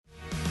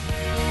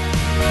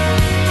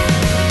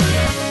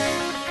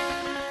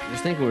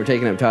think when we're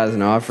taking up tithes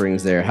and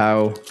offerings there,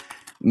 how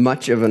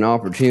much of an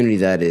opportunity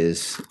that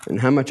is, and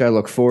how much I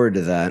look forward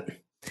to that.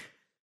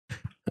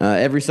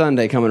 Every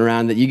Sunday coming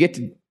around, that you get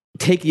to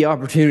take the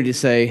opportunity to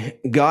say,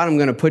 God, I'm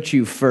going to put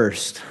you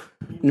first,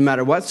 no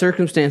matter what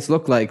circumstance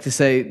look like, to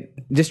say,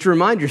 just to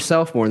remind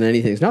yourself more than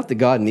anything. It's not that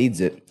God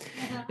needs it.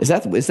 It's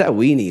that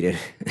we need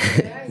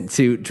it.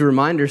 to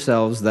remind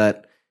ourselves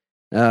that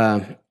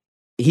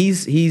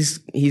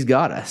He's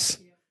got us.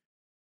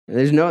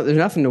 There's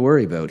nothing to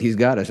worry about. He's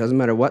got us. Doesn't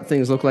matter what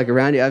things look like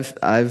around you.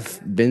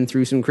 I've been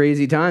through some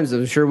crazy times.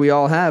 I'm sure we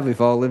all have. We've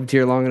all lived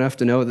here long enough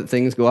to know that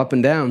things go up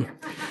and down.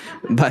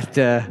 But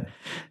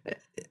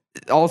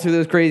all through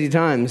those crazy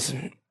times,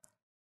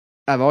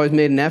 I've always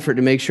made an effort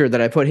to make sure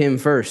that I put Him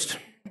first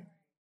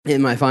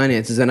in my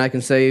finances. And I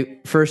can say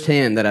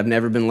firsthand that I've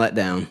never been let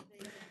down.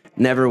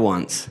 Never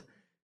once.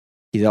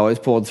 He's always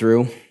pulled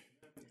through.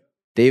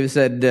 David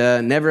said,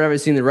 never have I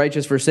seen the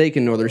righteous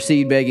forsaken, nor their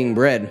seed begging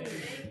bread.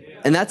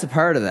 And that's a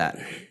part of that.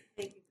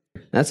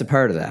 That's a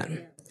part of that.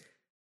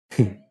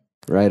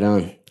 Right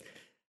on.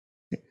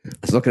 I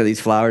was looking at these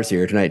flowers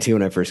here tonight, too,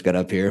 when I first got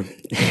up here.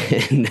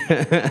 And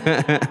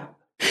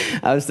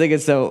I was thinking,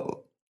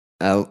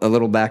 a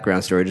little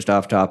background story, just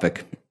off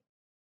topic.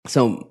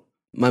 So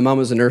my mom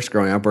was a nurse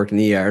growing up, worked in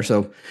the ER,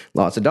 so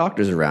lots of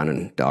doctors around,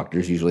 and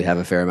doctors usually have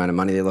a fair amount of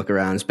money they look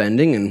around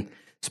spending and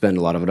spend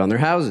a lot of it on their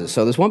houses.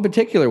 So this one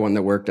particular one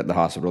that worked at the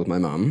hospital with my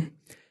mom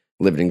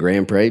lived in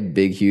Grand Prairie,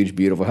 big, huge,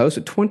 beautiful house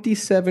with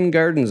 27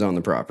 gardens on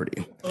the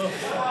property.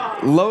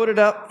 Loaded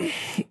up,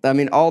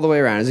 all the way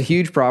around. It's a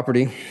huge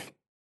property.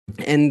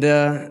 And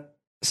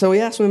so we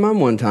asked my mom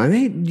one time,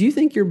 hey, do you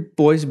think your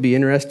boys would be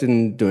interested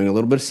in doing a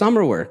little bit of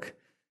summer work?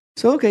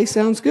 So, okay,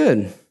 sounds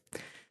good.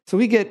 So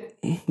we get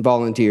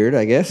volunteered,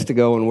 I guess, to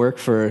go and work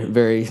for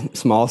very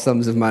small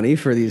sums of money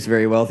for these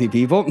very wealthy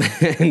people.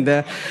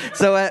 And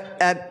so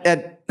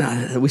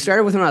we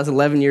started with when I was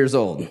 11 years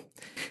old.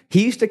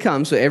 He used to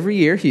come, so every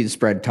year he'd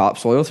spread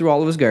topsoil through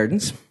all of his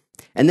gardens,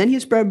 and then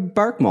he'd spread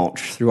bark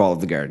mulch through all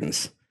of the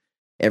gardens.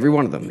 Every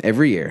one of them,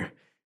 every year.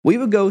 We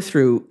would go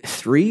through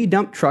 3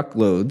 dump truck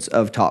loads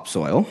of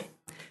topsoil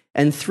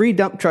and 3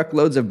 dump truck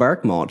loads of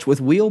bark mulch with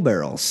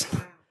wheelbarrows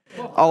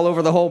all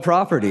over the whole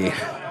property.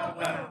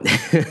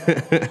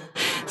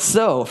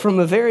 So, from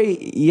a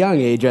very young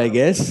age, I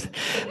guess,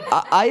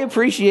 I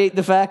appreciate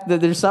the fact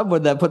that there's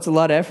someone that puts a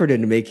lot of effort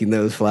into making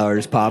those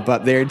flowers pop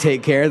up there and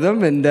take care of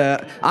them, and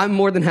I'm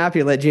more than happy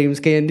to let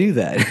James Can do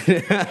that.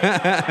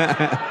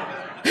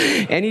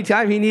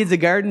 Anytime he needs a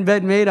garden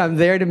bed made, I'm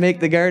there to make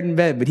the garden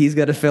bed, but he's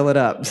got to fill it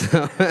up.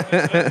 So.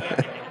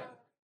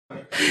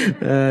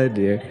 Oh,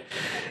 dear.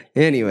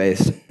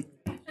 Anyways,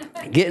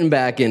 getting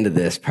back into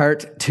this,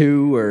 part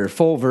 2 or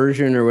full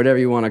version or whatever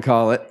you want to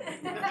call it.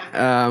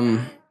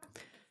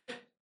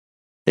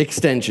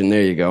 Extension,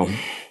 there you go.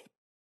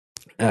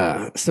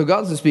 So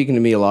God's been speaking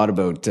to me a lot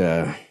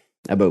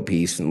about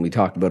peace, and we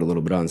talked about it a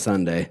little bit on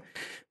Sunday.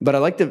 But I'd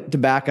like to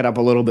back it up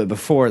a little bit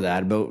before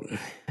that, about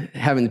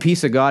having the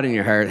peace of God in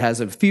your heart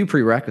has a few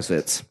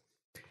prerequisites.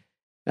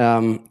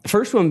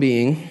 First one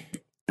being,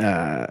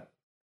 I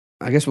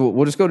guess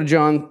we'll just go to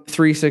John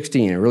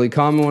 3:16, a really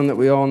common one that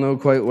we all know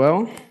quite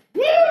well.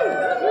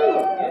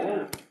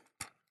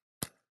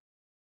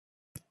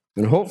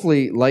 And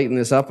hopefully lighten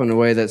this up in a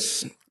way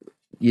that's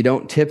you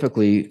don't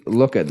typically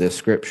look at this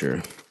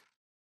scripture.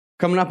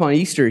 Coming up on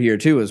Easter here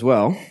too as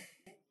well.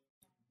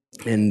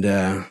 And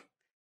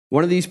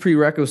one of these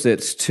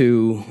prerequisites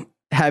to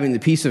having the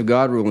peace of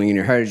God ruling in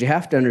your heart is you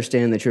have to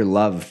understand that you're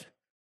loved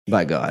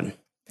by God.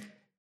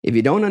 If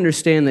you don't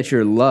understand that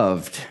you're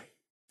loved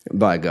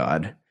by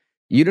God,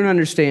 you don't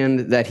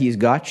understand that He's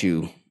got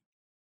you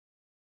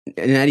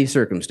in any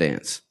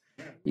circumstance.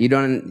 You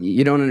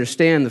don't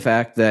understand the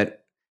fact that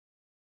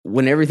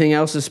when everything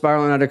else is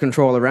spiraling out of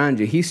control around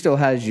you, He still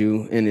has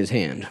you in His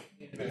hand,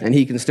 and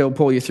He can still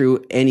pull you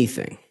through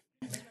anything.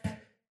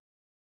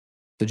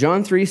 So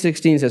John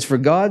 3:16 says, "For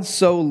God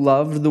so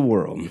loved the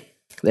world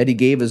that He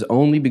gave His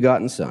only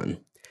begotten Son,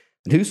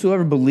 and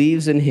whosoever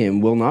believes in Him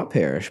will not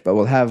perish, but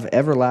will have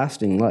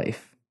everlasting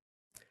life."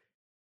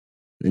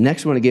 The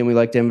next one, again, we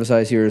like to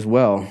emphasize here as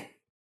well.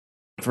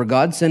 "For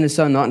God sent His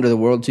Son not into the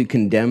world to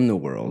condemn the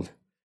world,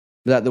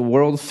 but that the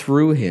world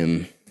through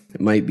Him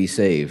might be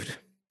saved."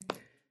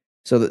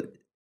 So that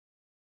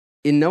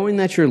in knowing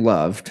that you're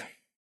loved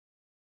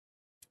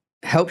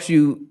helps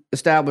you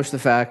establish the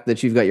fact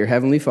that you've got your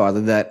Heavenly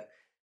Father, that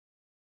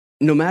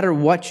no matter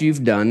what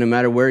you've done, no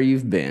matter where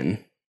you've been,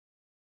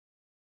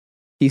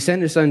 He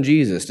sent His Son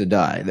Jesus to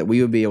die, that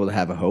we would be able to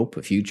have a hope,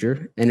 a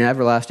future, and an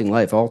everlasting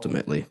life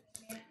ultimately.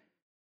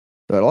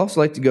 So I'd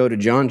also like to go to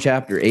John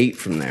chapter 8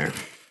 from there.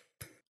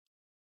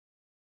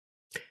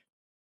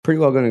 Pretty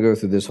well going to go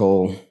through this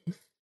whole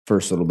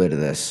first little bit of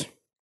this.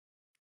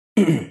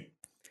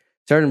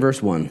 Starting in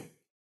verse 1.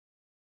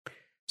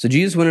 "So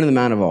Jesus went into the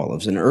Mount of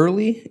Olives, and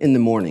early in the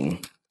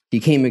morning He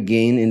came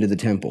again into the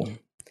temple.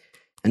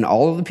 And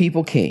all of the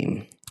people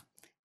came,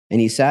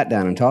 and He sat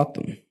down and taught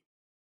them.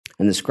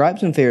 And the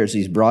scribes and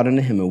Pharisees brought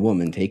unto Him a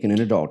woman taken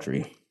in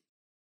adultery.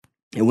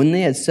 And when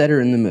they had set her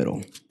in the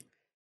middle,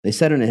 They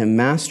said unto him,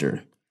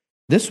 Master,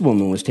 this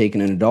woman was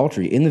taken in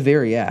adultery in the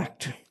very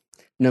act.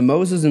 Now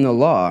Moses in the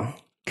law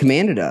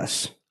commanded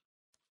us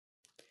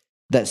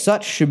that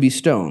such should be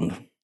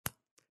stoned.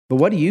 But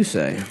what do you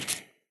say?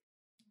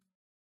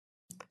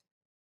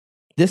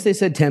 This they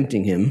said,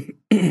 tempting him,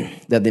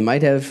 that they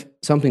might have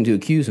something to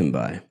accuse him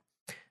by.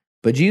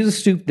 But Jesus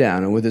stooped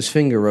down and with his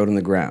finger wrote on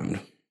the ground,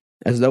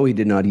 as though he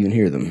did not even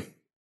hear them.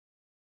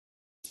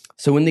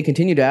 So when they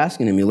continued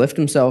asking him, he lifted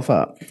himself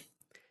up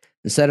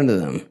and said unto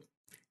them,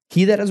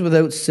 He that is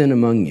without sin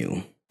among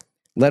you,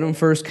 let him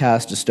first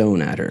cast a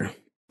stone at her.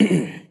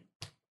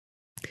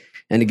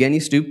 And again he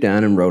stooped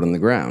down and wrote on the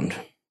ground.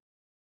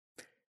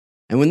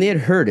 And when they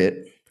had heard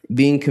it,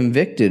 being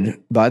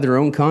convicted by their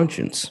own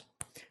conscience,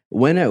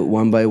 went out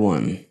one by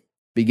one,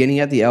 beginning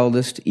at the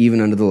eldest,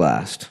 even unto the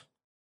last.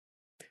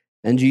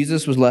 And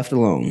Jesus was left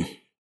alone,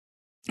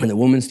 and the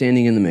woman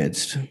standing in the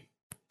midst.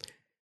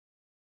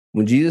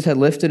 When Jesus had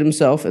lifted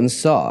himself and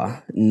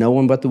saw no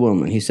one but the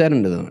woman, he said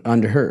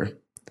unto her,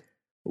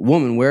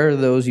 Woman, where are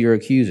those your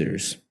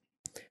accusers?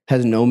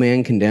 Has no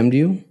man condemned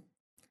you?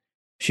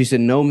 She said,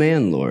 No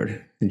man,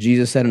 Lord. And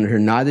Jesus said unto her,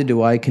 Neither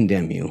do I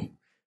condemn you.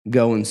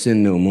 Go and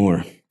sin no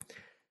more.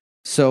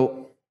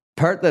 So,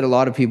 part that a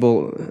lot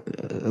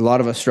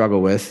of us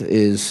struggle with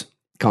is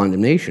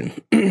condemnation.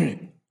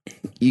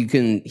 You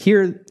can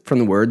hear from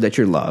the word that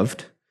you're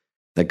loved,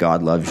 that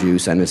God loves you,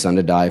 sent his son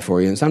to die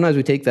for you. And sometimes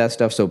we take that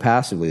stuff so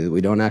passively that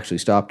we don't actually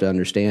stop to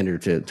understand or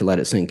to let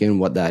it sink in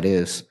what that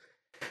is.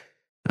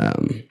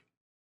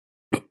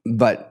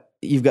 But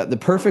you've got the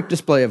perfect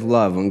display of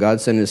love when God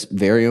sent his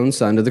very own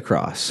son to the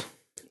cross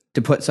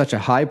to put such a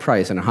high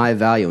price and a high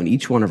value in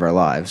each one of our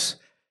lives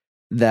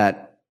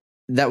that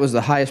was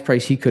the highest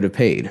price he could have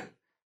paid.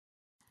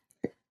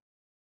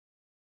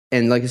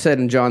 And like I said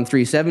in John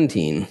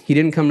 3:17, he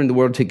didn't come into the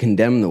world to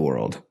condemn the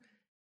world.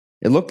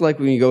 It looked like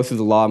when you go through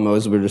the law of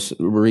Moses,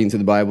 we're reading through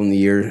the Bible in the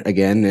year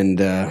again,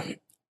 and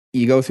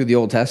you go through the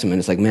Old Testament,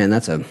 it's like, man,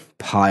 that's a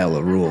pile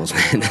of rules,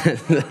 man.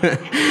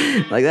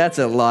 Like, that's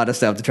a lot of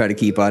stuff to try to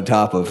keep on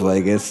top of.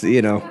 Like, it's,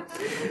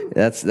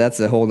 that's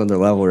a whole nother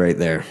level right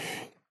there.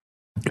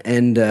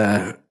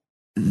 And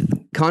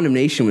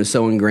condemnation was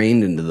so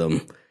ingrained into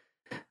them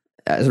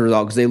as a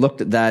result, because they looked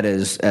at that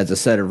as a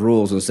set of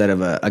rules instead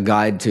of a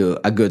guide to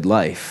a good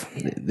life.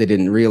 They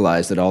didn't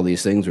realize that all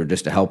these things were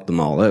just to help them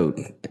all out,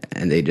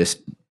 and they just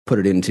put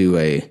it into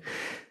a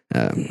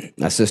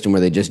system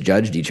where they just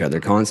judged each other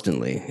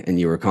constantly, and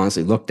you were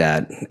constantly looked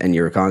at, and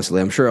you were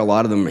constantly, I'm sure a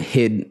lot of them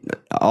hid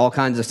all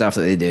kinds of stuff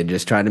that they did,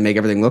 just trying to make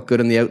everything look good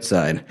on the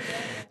outside.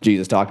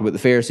 Jesus talked about the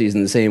Pharisees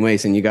in the same way,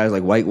 saying you guys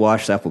like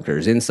whitewashed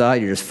sepulchres.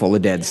 Inside, you're just full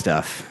of dead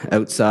stuff.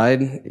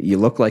 Outside, you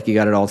look like you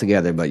got it all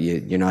together, but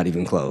you're not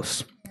even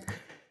close.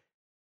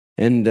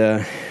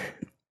 And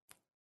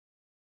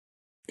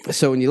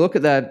so when you look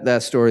at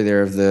that story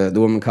there of the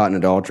woman caught in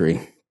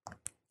adultery,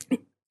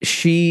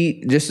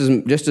 she, just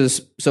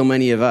as so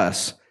many of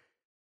us,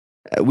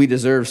 we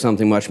deserve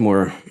something much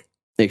more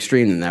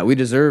extreme than that. We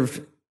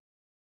deserve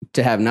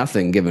to have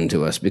nothing given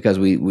to us because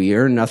we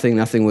earned nothing.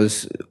 Nothing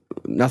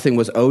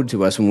was owed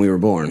to us when we were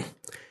born.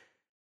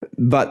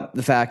 But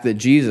the fact that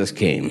Jesus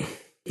came,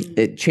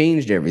 it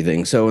changed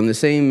everything. So in the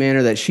same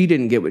manner that she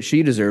didn't get what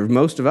she deserved,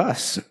 most of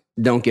us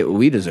don't get what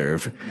we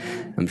deserve.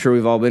 I'm sure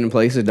we've all been in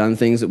places, done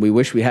things that we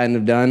wish we hadn't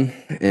have done,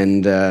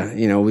 and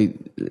we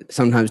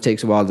sometimes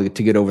takes a while to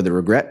get over the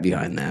regret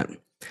behind that.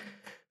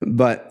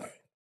 But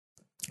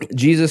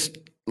Jesus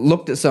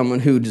looked at someone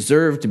who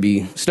deserved to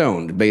be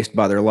stoned based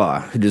by their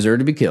law, who deserved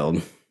to be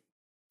killed,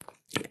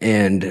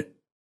 and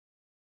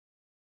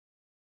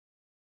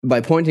by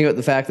pointing out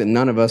the fact that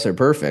none of us are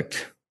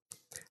perfect,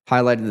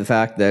 highlighted the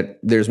fact that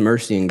there's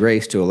mercy and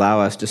grace to allow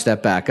us to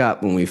step back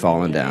up when we've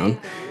fallen down,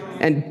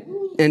 and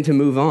to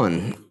move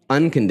on,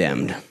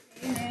 uncondemned.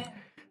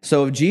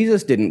 So if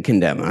Jesus didn't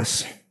condemn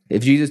us,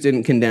 if Jesus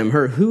didn't condemn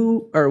her,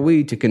 who are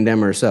we to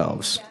condemn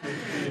ourselves?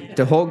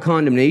 To hold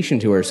condemnation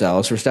to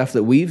ourselves for stuff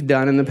that we've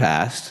done in the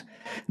past,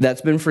 that's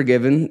been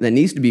forgiven, that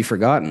needs to be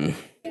forgotten,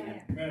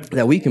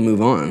 that we can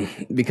move on.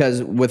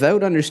 Because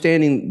without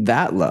understanding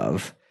that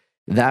love,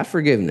 that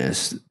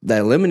forgiveness,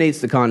 that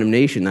eliminates the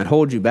condemnation, that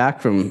holds you back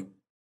from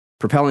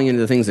propelling into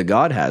the things that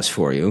God has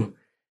for you,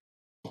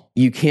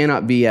 you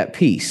cannot be at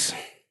peace.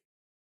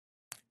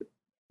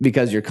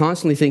 Because you're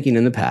constantly thinking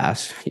in the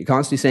past, you're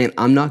constantly saying,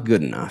 I'm not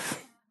good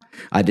enough.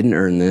 I didn't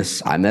earn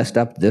this. I messed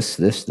up this,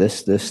 and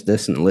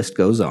the list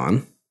goes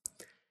on.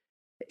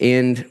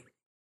 And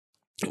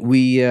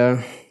we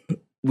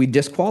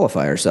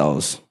disqualify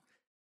ourselves.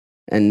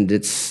 And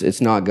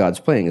it's not God's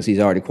plan, as he's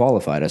already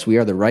qualified us. We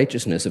are the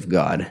righteousness of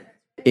God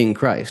in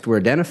Christ. We're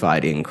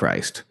identified in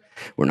Christ.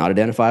 We're not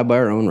identified by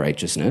our own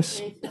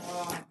righteousness,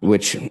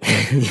 which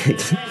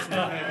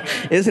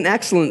is an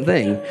excellent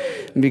thing,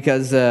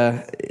 because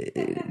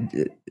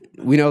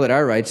we know that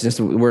our righteousness,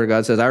 the Word of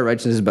God says, our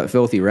righteousness is but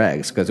filthy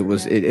rags, because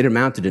it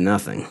amounted to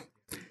nothing.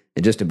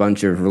 It's just a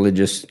bunch of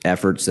religious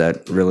efforts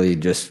that really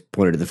just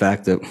pointed to the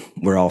fact that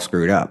we're all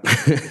screwed up.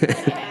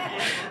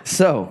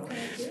 So,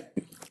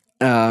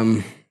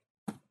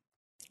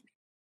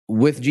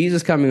 with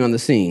Jesus coming on the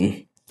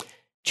scene,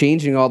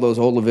 changing all those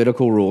old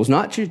Levitical rules,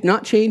 not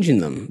changing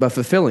them, but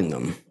fulfilling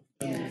them,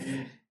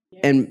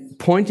 and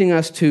pointing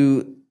us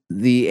to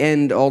the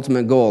end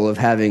ultimate goal of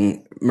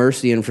having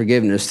mercy and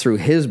forgiveness through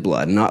his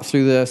blood, not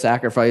through the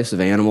sacrifice of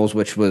animals,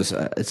 which was,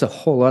 it's a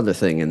whole other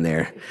thing in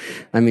there.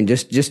 I mean,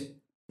 just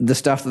the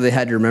stuff that they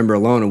had to remember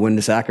alone, and when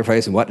to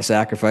sacrifice and what to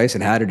sacrifice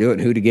and how to do it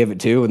and who to give it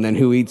to and then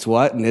who eats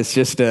what. And it's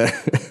just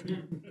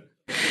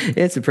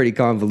it's a pretty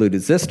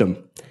convoluted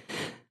system.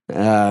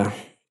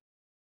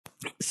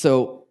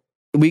 So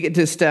we get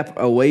to step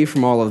away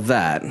from all of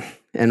that.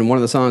 And one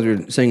of the songs we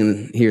were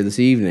singing here this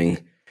evening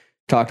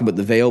talked about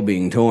the veil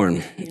being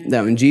torn.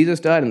 That when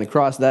Jesus died on the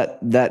cross,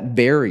 that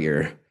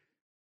barrier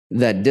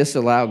that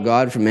disallowed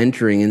God from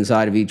entering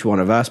inside of each one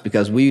of us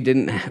because we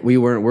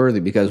weren't worthy,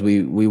 because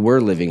we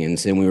were living in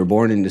sin, we were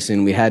born into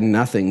sin, we had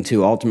nothing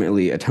to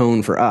ultimately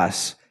atone for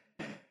us,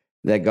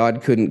 that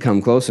God couldn't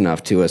come close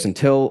enough to us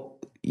until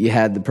you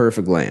had the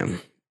perfect Lamb,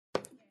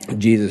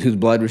 Jesus, whose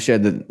blood was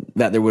shed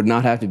that there would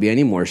not have to be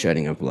any more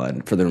shedding of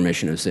blood for the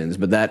remission of sins,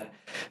 but that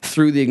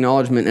through the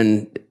acknowledgement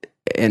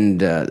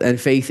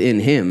and faith in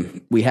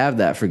him, we have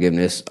that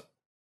forgiveness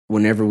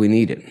whenever we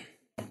need it.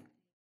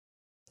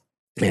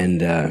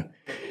 And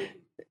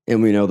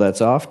we know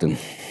that's often,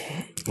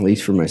 at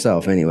least for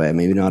myself anyway,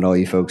 maybe not all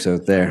you folks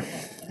out there.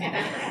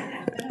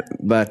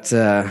 But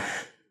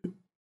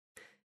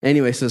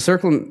anyway, so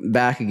circling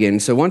back again,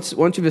 so once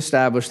you've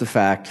established the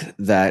fact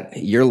that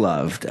you're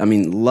loved,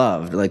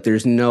 like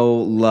there's no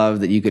love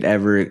that you could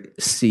ever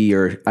see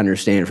or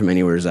understand from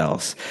anywhere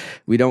else.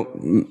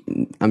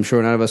 I'm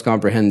sure none of us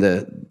comprehend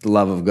the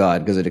love of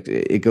God because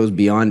it goes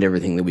beyond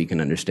everything that we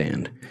can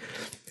understand.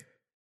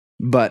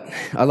 But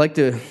I like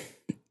to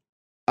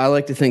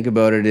think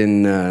about it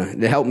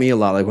it helped me a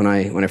lot, like when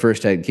I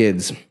first had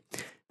kids,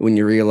 when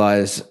you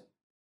realize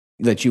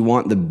that you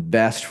want the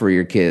best for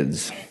your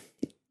kids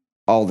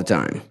all the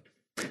time.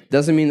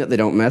 Doesn't mean that they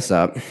don't mess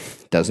up.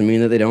 Doesn't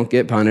mean that they don't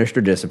get punished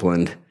or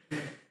disciplined.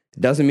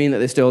 Doesn't mean that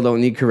they still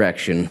don't need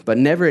correction. But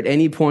never at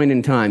any point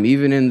in time,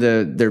 even in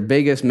their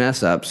biggest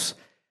mess ups,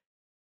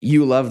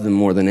 you love them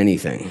more than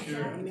anything.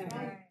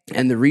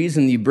 And the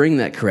reason you bring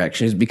that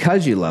correction is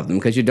because you love them,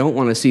 because you don't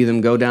want to see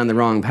them go down the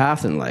wrong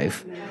path in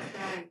life.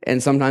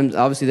 And sometimes,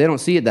 obviously, they don't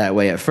see it that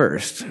way at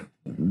first.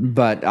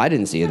 But I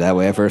didn't see it that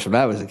way at first when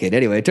I was a kid.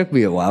 Anyway, it took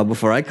me a while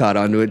before I caught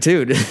on to it,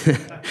 too.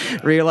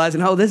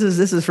 Realizing, this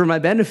is for my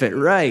benefit.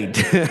 Right.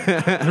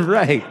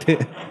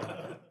 Right.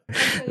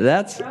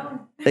 That's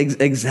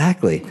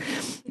exactly.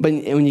 But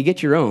when you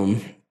get your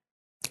own,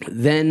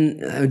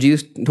 then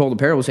Jesus told a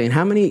parable saying,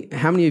 how many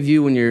of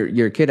you, when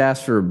your kid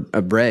asks for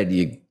a bread,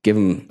 you give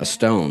him a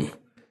stone?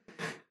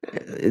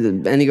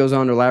 And he goes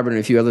on to elaborate on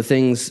a few other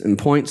things and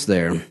points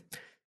there.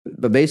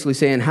 But basically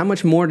saying, how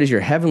much more does your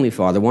heavenly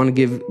Father want to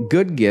give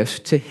good gifts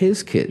to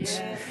his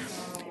kids?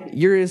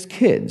 You're his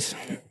kids.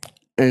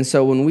 And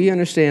so when we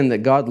understand that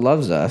God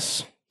loves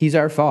us, he's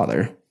our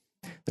Father,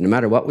 no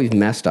matter what we've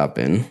messed up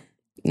in,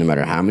 no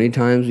matter how many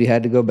times we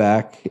had to go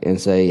back and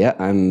say, yeah,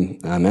 I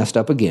messed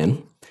up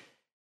again,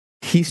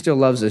 he still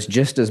loves us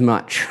just as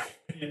much.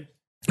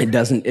 It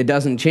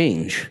doesn't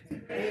change.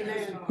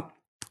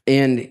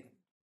 And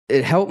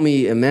it helped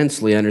me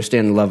immensely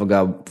understand the love of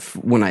God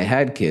when I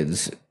had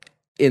kids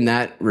in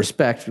that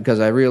respect, because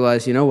I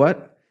realized, you know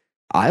what?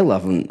 I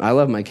love them. I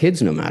love my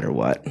kids no matter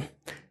what.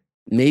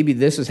 Maybe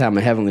this is how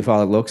my Heavenly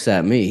Father looks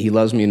at me. He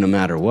loves me no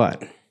matter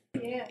what.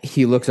 Yeah.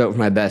 He looks out for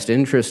my best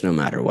interest no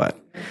matter what.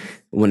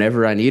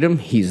 Whenever I need him,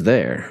 he's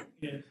there.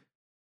 Yeah.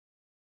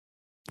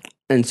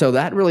 And so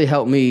that really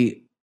helped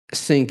me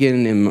sink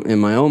in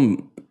my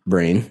own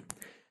brain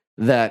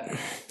that,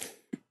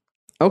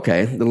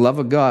 okay, the love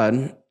of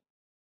God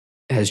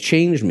has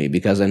changed me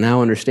because I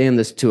now understand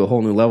this to a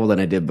whole new level than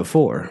I did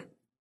before.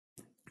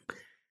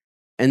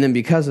 And then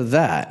because of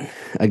that,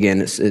 again,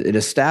 it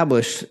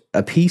established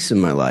a peace in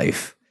my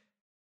life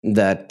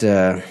that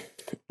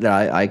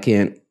I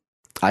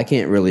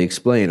can't really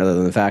explain, other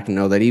than the fact to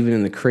know that even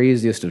in the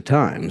craziest of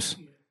times,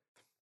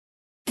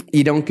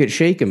 you don't get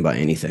shaken by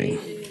anything.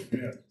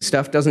 Yeah.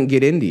 Stuff doesn't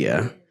get into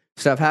you.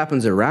 Stuff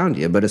happens around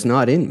you, but it's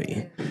not in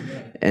me.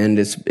 And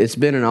it's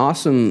been an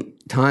awesome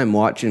time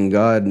watching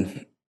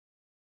God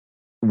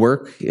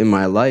work in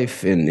my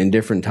life in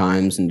different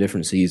times and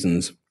different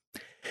seasons,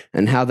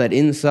 and how that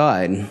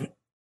inside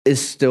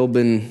is still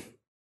been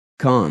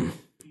calm.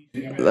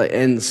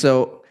 And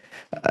so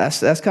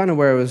that's kind of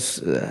where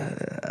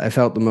I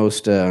felt the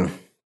most led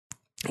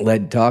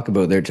to talk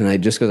about there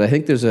tonight, just because I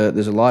think there's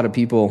a lot of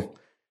people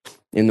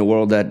in the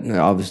world that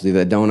obviously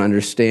that don't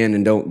understand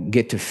and don't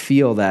get to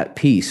feel that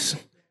peace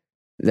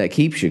that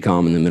keeps you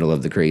calm in the middle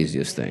of the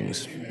craziest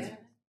things.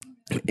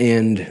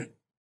 And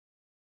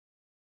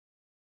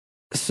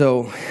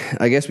so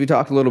I guess we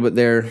talked a little bit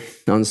there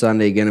on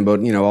Sunday again about,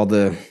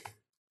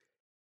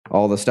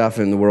 all the stuff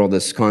in the world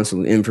that's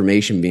constantly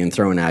information being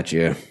thrown at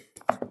you.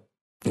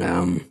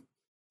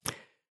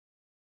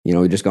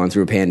 We just gone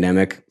through a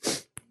pandemic.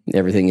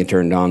 Everything you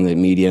turned on the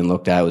media and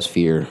looked at was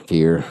fear,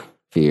 fear,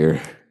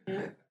 fear.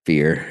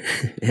 fear.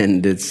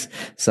 And it's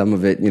some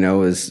of it,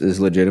 is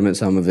legitimate,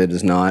 some of it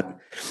is not.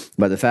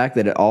 But the fact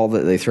that all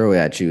that they throw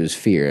at you is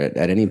fear,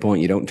 at any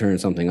point you don't turn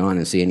something on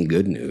and see any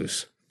good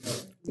news.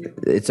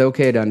 It's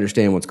okay to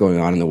understand what's going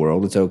on in the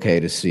world. It's okay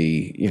to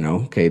see,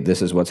 okay,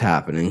 this is what's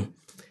happening.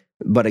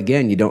 But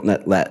again, you don't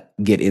let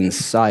get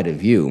inside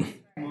of you.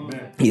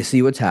 You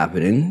see what's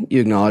happening. You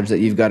acknowledge that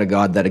you've got a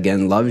God that,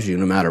 again, loves you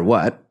no matter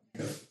what.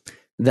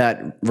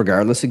 That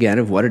regardless, again,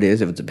 of what it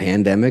is, if it's a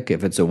pandemic,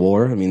 if it's a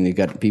war. I mean, you've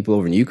got people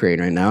over in Ukraine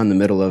right now in the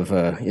middle of,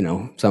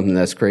 something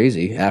that's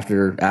crazy.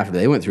 After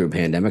they went through a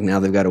pandemic, now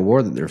they've got a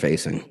war that they're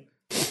facing.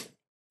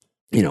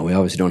 We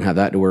obviously don't have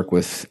that to work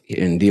with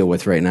and deal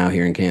with right now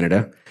here in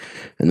Canada,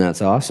 and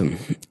that's awesome.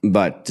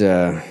 But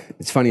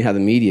it's funny how the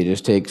media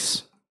just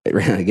takes,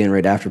 again,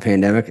 right after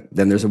pandemic,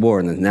 then there's a war,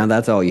 and now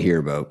that's all you hear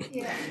about.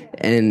 Yeah.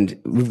 And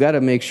we've got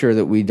to make sure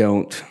that we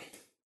don't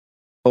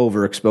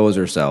overexpose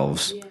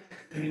ourselves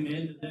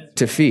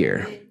to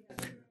fear.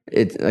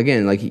 It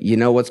again,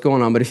 what's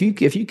going on, but if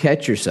you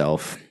catch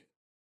yourself,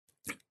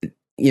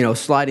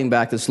 sliding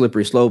back the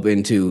slippery slope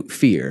into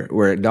fear,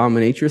 where it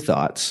dominates your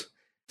thoughts.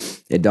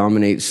 It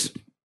dominates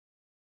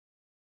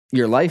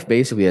your life,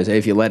 basically, as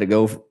if you let it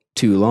go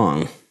too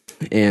long.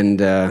 And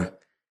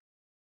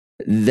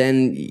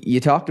then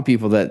you talk to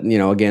people that,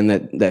 again,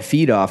 that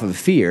feed off of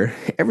fear.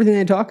 Everything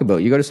they talk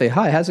about, you go to say,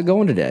 hi, how's it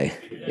going today?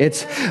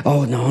 It's,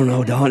 oh,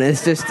 no, don't.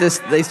 It's just this,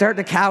 they start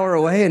to cower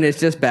away, and it's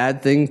just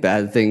bad thing,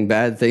 bad thing,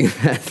 bad thing,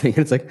 bad thing.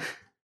 It's like,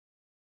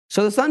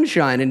 so the sun's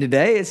shining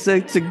today. It's a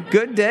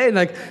good day.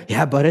 And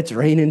yeah, but it's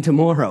raining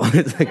tomorrow.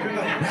 It's like,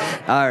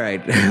 all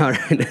right.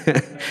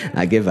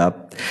 I give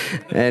up.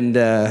 And,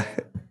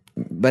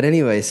 but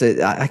anyway, so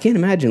I can't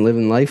imagine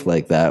living life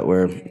like that,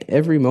 where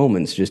every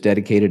moment's just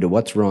dedicated to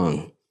what's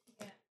wrong.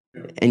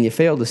 And you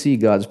fail to see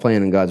God's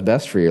plan and God's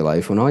best for your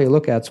life when all you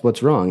look at's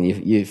what's wrong.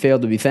 You fail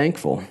to be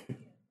thankful.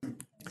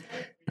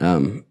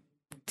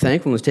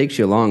 Thankfulness takes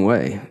you a long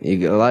way.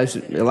 It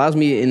allows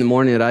me in the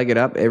morning that I get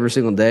up every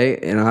single day,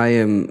 and I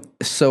am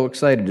so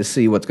excited to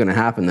see what's going to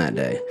happen that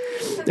day.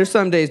 There's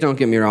some days, don't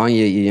get me wrong,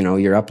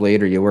 you're up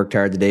late or you worked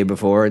hard the day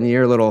before, and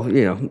you're a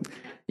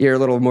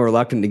little more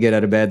reluctant to get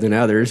out of bed than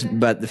others.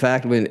 But the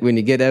fact when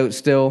you get out,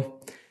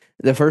 still,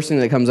 the first thing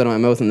that comes out of my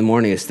mouth in the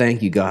morning is,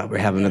 thank you, God, we're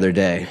having another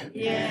day.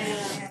 Yeah.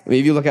 I mean,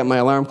 if you look at my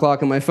alarm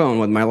clock on my phone,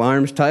 what my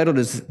alarm's titled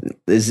is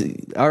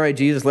all right,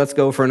 Jesus, let's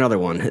go for another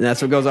one. And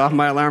that's what goes off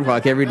my alarm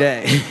clock every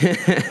day.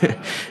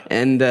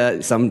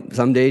 And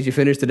some days you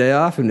finish the day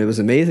off, and it was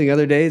amazing.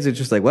 Other days it's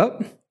just like,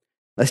 well,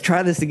 let's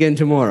try this again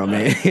tomorrow,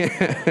 man.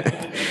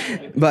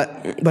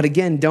 But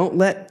again, don't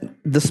let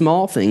the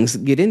small things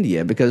get into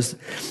you, because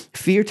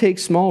fear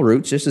takes small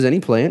roots, just as any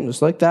plant,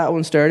 just like that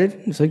one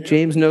started. It's like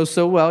James knows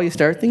so well, you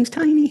start things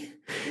tiny,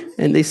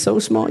 and they're so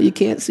small you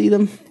can't see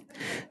them.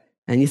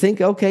 And you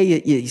think, okay,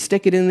 you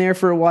stick it in there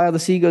for a while, the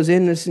seed goes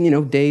in,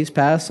 days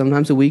pass,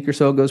 sometimes a week or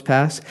so goes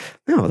past.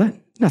 No,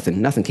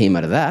 nothing came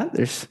out of that.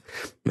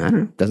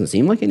 Doesn't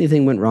seem like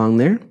anything went wrong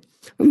there.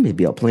 Well,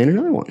 maybe I'll plant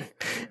another one.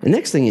 The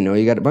next thing you know,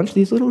 you got a bunch of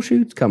these little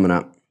shoots coming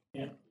up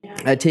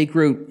that take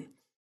root.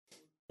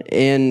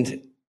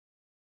 And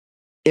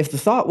if the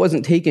thought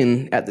wasn't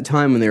taken at the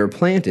time when they were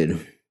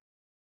planted,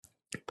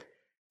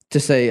 to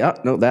say, oh,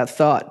 no, that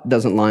thought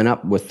doesn't line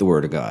up with the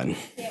Word of God.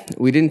 Yeah.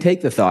 We didn't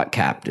take the thought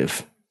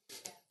captive.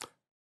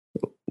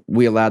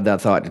 We allowed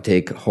that thought to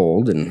take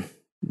hold and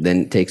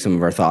then take some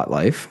of our thought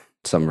life,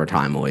 some of our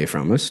time away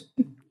from us,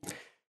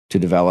 to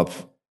develop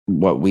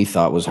what we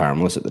thought was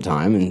harmless at the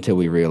time, until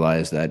we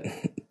realized that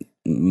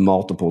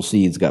multiple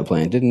seeds got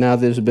planted, and now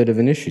there's a bit of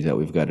an issue that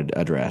we've got to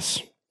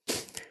address.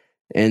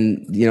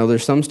 And,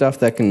 there's some stuff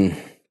that can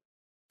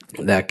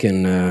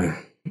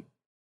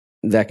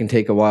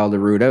take a while to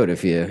root out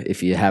if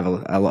you have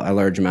a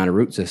large amount of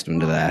root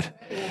system to that.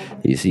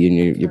 You see,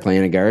 you're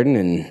planting a garden,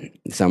 and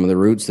some of the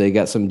roots, they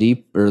got some of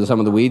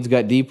the weeds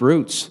got deep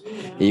roots.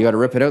 And you got to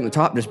rip it out, and the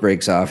top just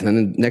breaks off. And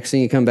then the next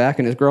thing you come back,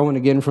 and it's growing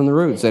again from the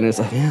roots. And it's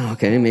like, yeah,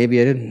 okay, maybe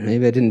I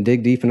didn't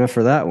dig deep enough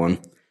for that one.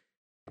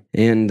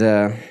 And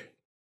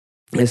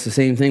it's the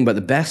same thing. But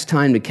the best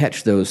time to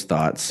catch those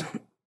thoughts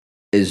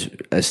is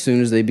as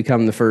soon as they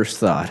become the first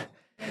thought.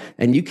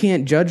 And you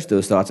can't judge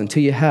those thoughts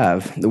until you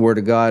have the Word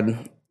of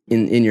God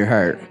in your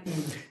heart.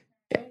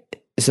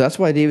 So that's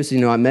why David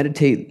said, I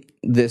meditate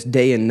this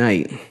day and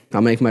night.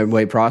 I'll make my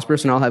way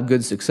prosperous, and I'll have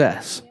good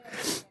success.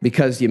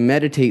 Because you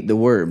meditate the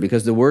Word.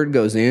 Because the Word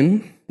goes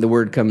in, the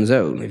Word comes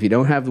out. If you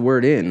don't have the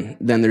Word in,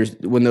 then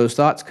when those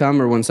thoughts come,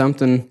 or when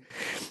something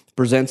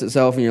presents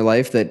itself in your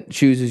life that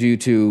chooses you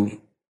to,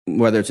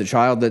 whether it's a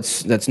child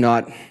that's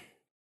not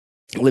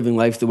living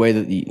life the way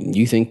that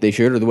you think they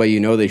should, or the way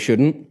they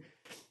shouldn't,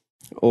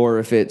 or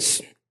if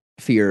it's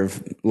fear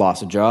of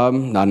loss of job,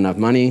 not enough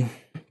money,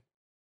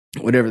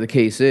 whatever the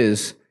case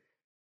is,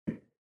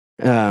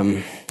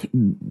 the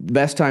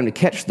best time to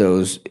catch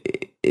those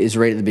is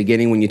right at the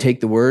beginning, when you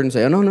take the Word and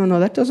say, "Oh, no,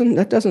 that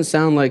doesn't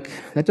sound like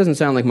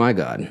my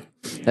God.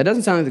 That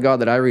doesn't sound like the God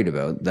that I read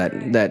about.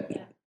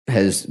 That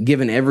has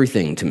given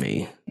everything to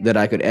me that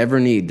I could ever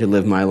need to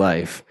live my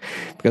life,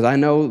 because I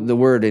know the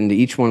word into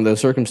each one of those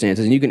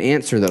circumstances, and you can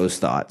answer those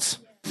thoughts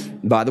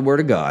by the word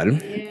of God,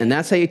 and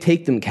that's how you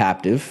take them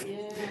captive.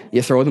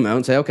 You throw them out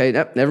and say, okay,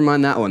 never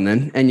mind that one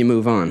then, and you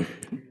move on.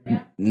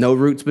 No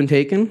root's been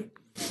taken.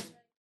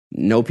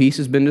 No peace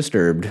has been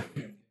disturbed.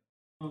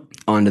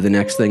 On to the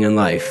next thing in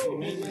life.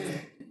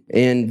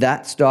 And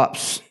that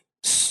stops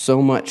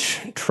so much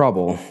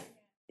trouble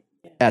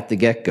at the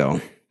get-go.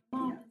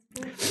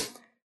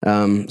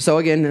 So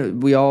again,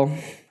 we all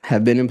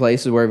have been in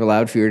places where we've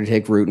allowed fear to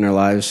take root in our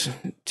lives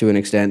to an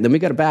extent. Then we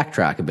got to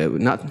backtrack a bit.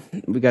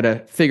 We got to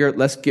figure out,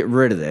 let's get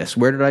rid of this.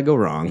 Where did I go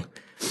wrong?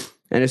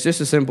 And it's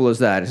just as simple as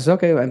that. It's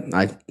okay.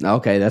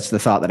 Okay, that's the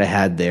thought that I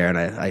had there, and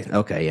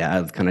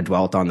I've kind of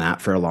dwelt on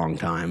that for a long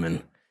time,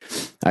 and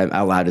I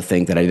allowed to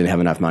think that I didn't have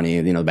enough money.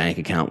 The bank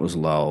account was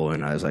low,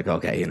 and I was like,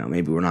 okay,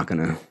 maybe we're not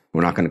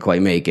gonna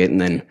quite make it.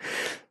 And then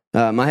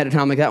I had a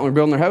time like that when we were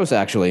building our house,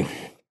 actually,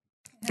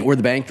 where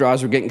the bank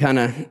draws were getting kind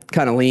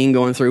of lean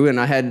going through, and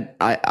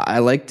I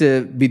like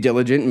to be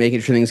diligent, making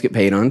sure things get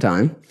paid on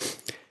time.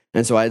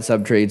 And so I had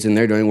sub-trades in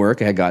there doing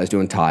work. I had guys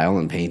doing tile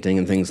and painting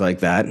and things like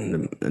that.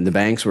 And the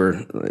banks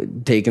were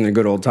taking their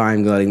good old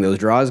time letting those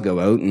draws go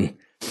out. And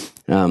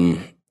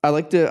I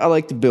like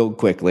to build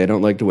quickly. I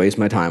don't like to waste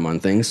my time on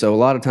things. So a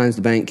lot of times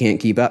the bank can't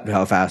keep up to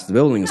how fast the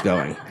building's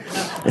going.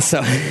 So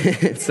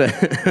it's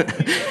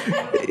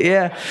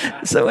yeah.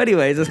 So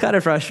anyways, it's kind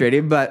of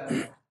frustrating. But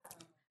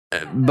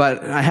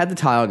I had the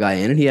tile guy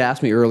in, and he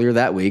asked me earlier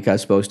that week. I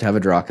was supposed to have a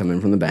draw come in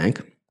from the bank.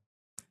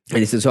 And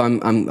he said, so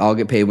I'll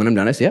get paid when I'm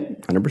done. I said,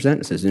 yep, 100%.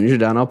 He said, as soon as you're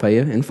done, I'll pay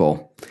you in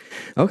full.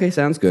 Okay,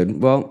 sounds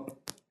good. Well,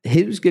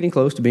 he was getting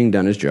close to being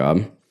done his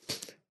job,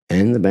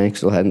 and the bank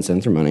still hadn't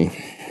sent their money.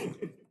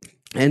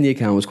 And the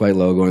account was quite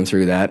low going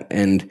through that.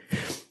 And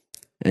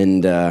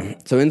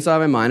so inside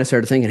my mind, I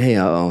started thinking, hey,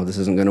 this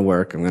isn't going to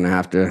work. I'm going to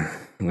have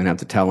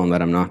to tell him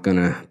that I'm not going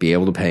to be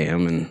able to pay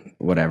him and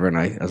whatever. And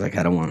I was like,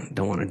 I don't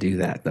want to do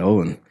that,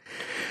 though. And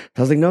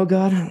I was like, no,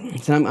 God,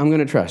 I'm going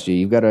to trust you.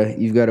 You've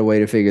got a way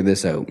to figure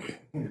this out.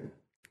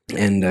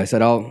 And I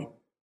said, I'll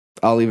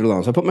leave it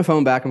alone. So I put my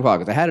phone back in my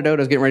pocket. I had it out.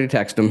 I was getting ready to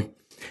text him.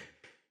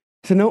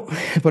 I said, nope.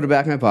 I put it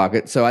back in my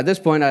pocket. So at this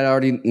point, I'd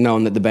already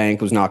known that the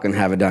bank was not going to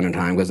have it done in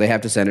time, because they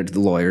have to send it to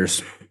the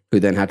lawyers, who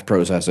then have to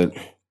process it,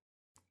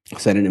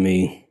 send it to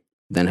me,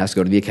 then has to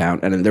go to the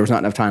account. And there was not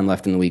enough time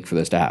left in the week for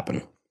this to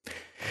happen.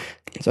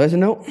 So I said,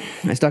 nope.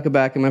 I stuck it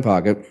back in my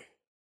pocket.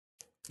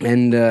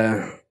 And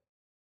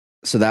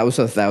so that was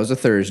a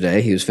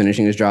Thursday. He was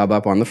finishing his job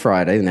up on the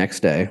Friday, the next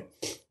day.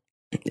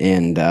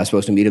 And I was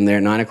supposed to meet him there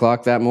at 9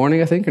 o'clock that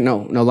morning, I think. Or no,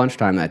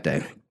 lunchtime that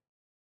day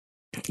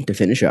to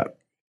finish up.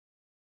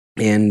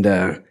 And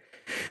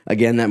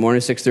again, that morning,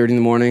 6:30 in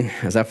the morning,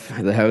 I was up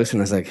at the house,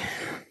 and I was like,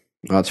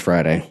 oh, it's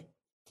Friday.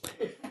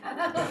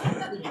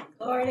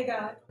 Glory to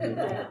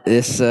God.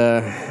 This,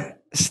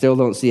 still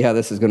don't see how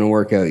this is going to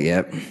work out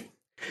yet.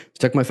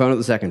 Took my phone out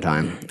the second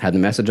time, had the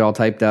message all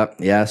typed up.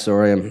 Yeah,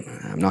 sorry,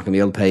 I'm not going to be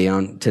able to pay you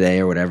on today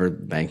or whatever.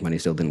 Bank money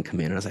still didn't come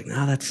in. I was like,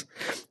 no,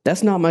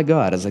 that's not my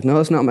God. I was like, no,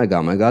 that's not my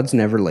God. My God's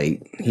never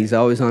late. He's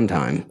always on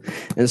time.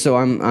 And so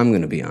I'm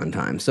going to be on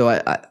time. So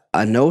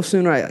I no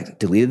sooner I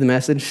deleted the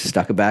message,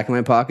 stuck it back in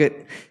my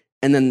pocket,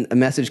 and then a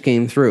message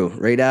came through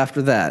right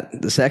after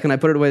that. The second I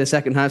put it away the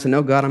second time, I said,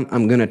 no, God,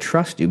 I'm going to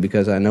trust you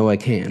because I know I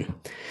can.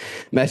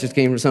 Message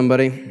came from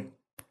somebody,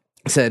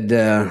 said,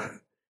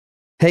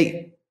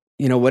 hey,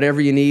 whatever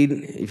you need,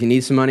 if you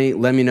need some money,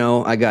 let me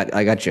know. I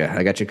got you.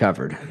 I got you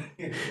covered.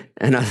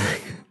 And I was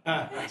like,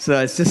 so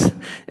it's just,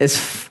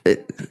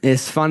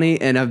 it's funny.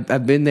 And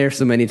I've been there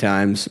so many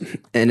times,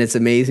 and it's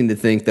amazing to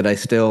think that I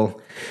still,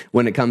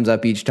 when it comes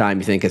up each time,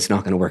 you think it's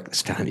not going to work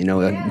this time.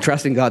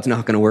 Trusting God's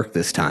not going to work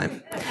this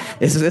time.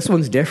 This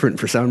one's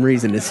different for some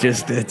reason.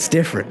 It's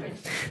different.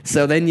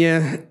 So then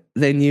you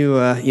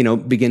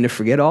begin to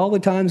forget all the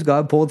times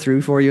God pulled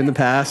through for you in the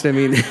past. I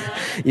mean,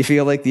 you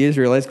feel like the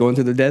Israelites going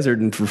through the desert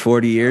and for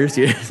 40 years,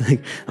 you're just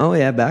like, oh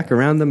yeah, back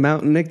around the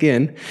mountain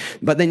again.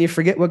 But then you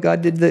forget what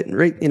God did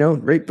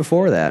right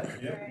before that.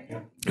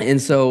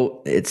 And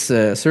so it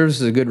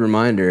serves as a good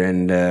reminder.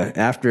 And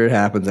after it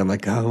happens, I'm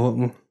like,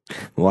 oh,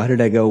 why did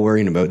I go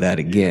worrying about that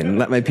again?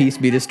 Let my peace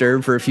be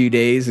disturbed for a few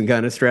days and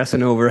kind of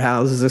stressing over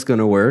how is this going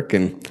to work?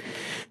 And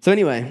so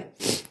anyway,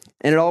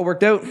 and it all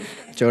worked out.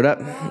 Showed up,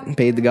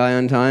 paid the guy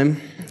on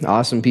time.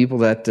 Awesome people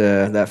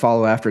that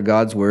follow after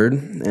God's word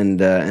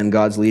and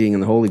God's leading in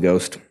the Holy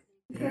Ghost.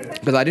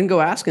 Because I didn't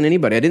go asking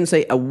anybody. I didn't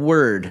say a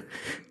word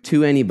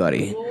to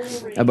anybody.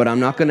 But I'm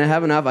not going to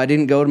have enough. I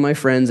didn't go to my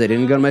friends. I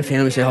didn't go to my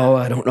family and say, oh,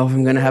 I don't know if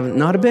I'm going to have it.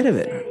 Not a bit of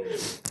it.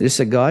 I just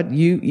said, God,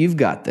 you've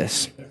got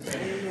this.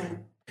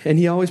 And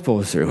he always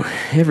pulls through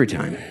every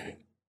time.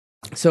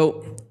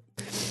 So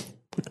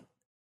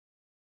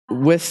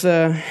with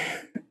that,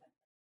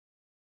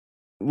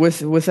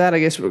 I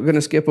guess we're going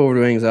to skip over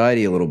to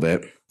anxiety a little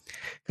bit,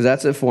 because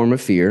that's a form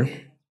of fear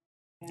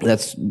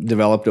that's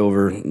developed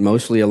over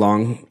mostly a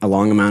long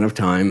amount of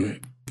time,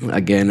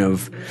 again,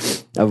 of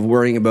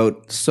worrying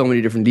about so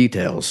many different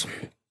details.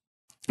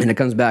 And it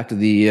comes back to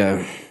the,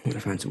 I'm going to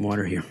find some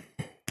water here.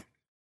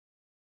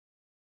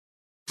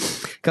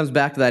 Comes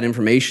back to that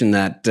information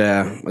that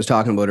I was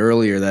talking about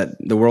earlier, that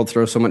the world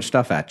throws so much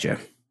stuff at you.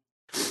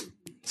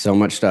 So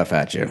much stuff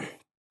at you.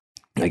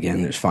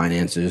 Again, there's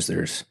finances,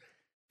 there's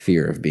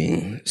fear of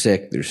being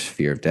sick, there's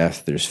fear of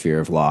death, there's fear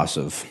of loss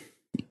of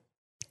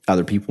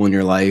other people in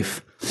your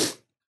life.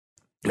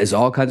 There's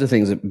all kinds of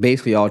things that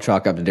basically all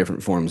chalk up to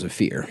different forms of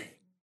fear.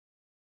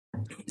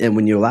 And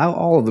when you allow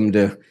all of them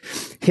to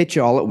hit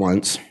you all at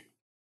once,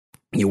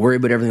 you worry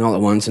about everything all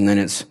at once, and then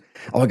it's,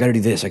 oh, I got to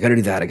do this, I got to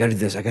do that, I got to do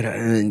this, and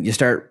then you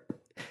start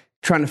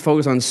trying to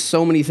focus on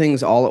so many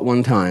things all at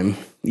one time.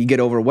 You get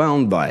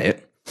overwhelmed by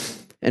it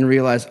and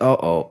realize,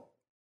 oh,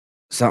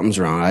 something's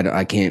wrong.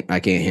 I can't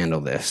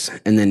handle this.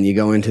 And then you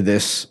go into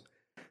this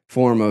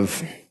form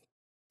of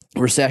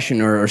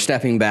recession or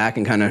stepping back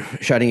and kind of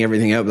shutting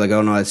everything out. Like,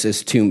 oh no,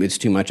 it's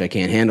too much. I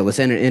can't handle this.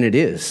 And it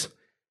is.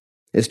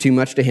 It's too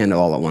much to handle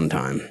all at one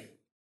time.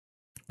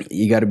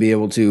 You got to be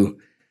able to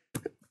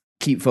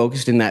keep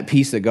focused in that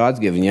peace that God's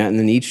given you, and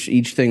then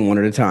each thing one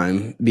at a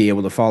time, be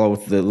able to follow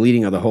with the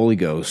leading of the Holy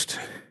Ghost.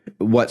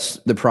 What's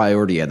the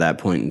priority at that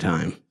point in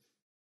time?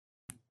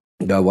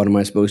 God, what am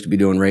I supposed to be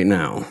doing right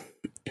now?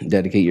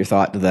 Dedicate your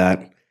thought to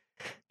that.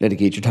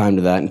 Dedicate your time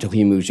to that until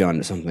He moves you on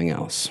to something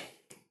else.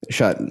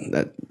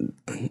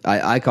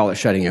 I call it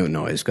shutting out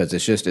noise, because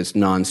it's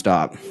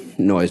nonstop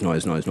noise.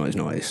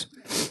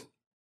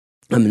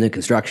 I'm in the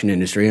construction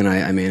industry, and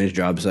I manage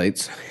job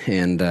sites,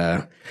 and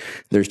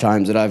there's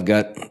times that I've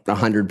got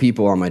 100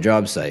 people on my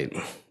job site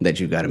that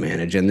you've got to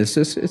manage, and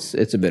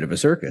it's a bit of a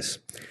circus.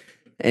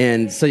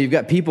 And so you've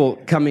got people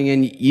coming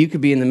in. You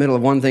could be in the middle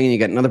of one thing, and you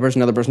got another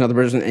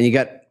person, and you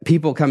got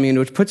people coming in,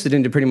 which puts it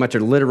into pretty much a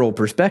literal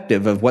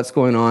perspective of what's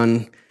going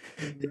on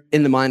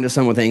in the mind of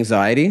someone with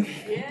anxiety.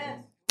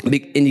 Yes. And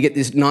you get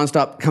this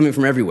nonstop coming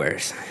from everywhere.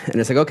 And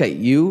it's like, okay,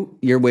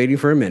 you're waiting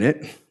for a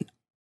minute.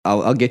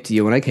 I'll get to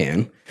you when I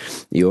can.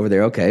 You over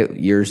there, okay,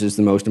 yours is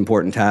the most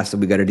important task that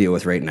we got to deal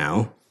with right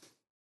now.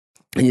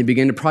 And you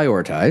begin to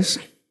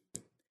prioritize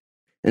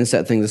and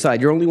set things aside.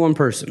 You're only one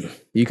person.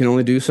 You can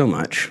only do so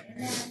much.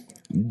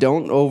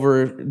 Don't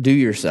overdo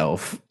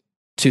yourself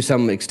to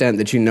some extent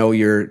that you know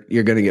you're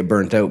going to get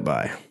burnt out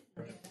by.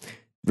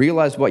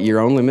 Realize what your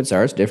own limits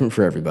are. It's different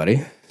for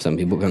everybody. Some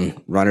people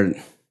can run it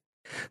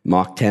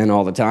Mach 10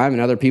 all the time,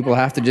 and other people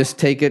have to just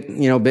take it,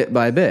 bit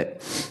by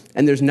bit.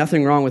 And there's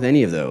nothing wrong with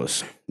any of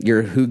those.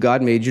 You're who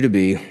God made you to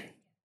be.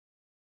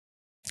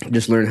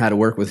 Just learn how to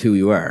work with who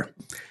you are,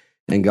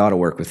 and God will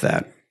work with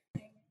that.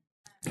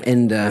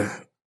 And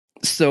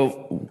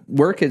so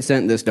work had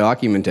sent this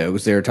document out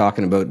because they were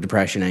talking about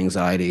depression,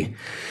 anxiety,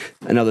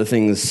 and other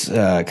things,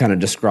 kind of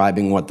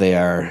describing what they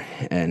are.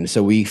 And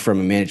so we,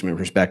 from a management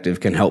perspective,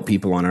 can help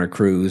people on our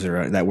crews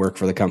or that work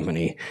for the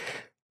company,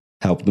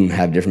 help them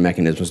have different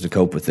mechanisms to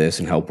cope with this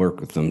and help work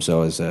with them.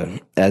 So as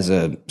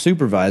a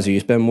supervisor, you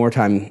spend more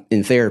time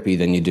in therapy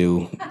than you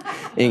do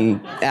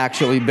in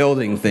actually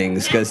building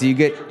things, because you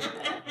get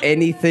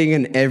anything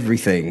and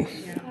everything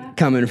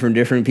coming from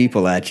different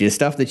people at you,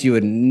 stuff that you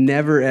would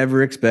never,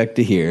 ever expect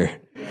to hear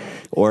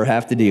or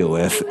have to deal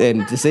with.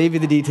 And to save you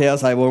the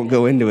details, I won't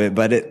go into it,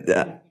 but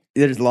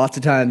there's lots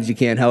of times you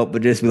can't help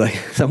but just be like,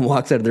 someone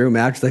walks out of the room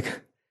after,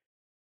 like,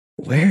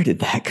 where did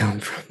that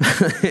come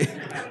from?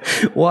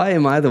 Why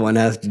am I the one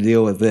that has to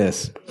deal with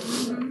this?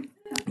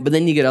 But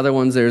then you get other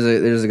ones.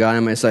 There's a guy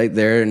on my site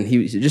there, and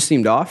he just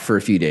seemed off for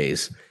a few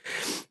days.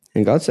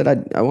 And God said,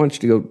 I want you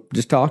to go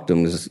just talk to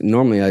him. Because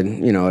normally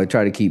I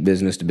try to keep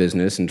business to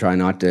business and try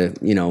not to,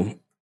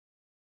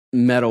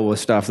 meddle with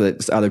stuff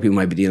that other people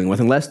might be dealing with,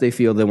 unless they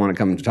feel they want to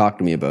come and talk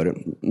to me about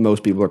it.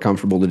 Most people are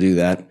comfortable to do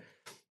that.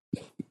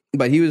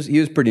 But he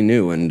was pretty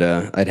new, and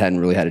I hadn't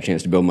really had a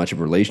chance to build much of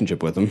a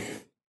relationship with him.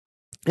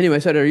 Anyway, I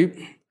said, are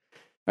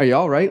you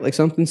all right? Like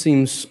something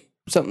seems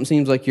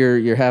like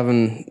you're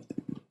having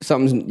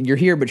something. You're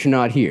here, but you're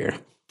not here.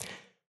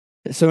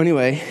 So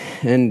anyway,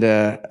 and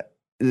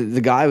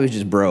the guy was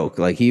just broke.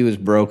 Like he was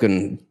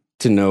broken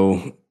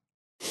to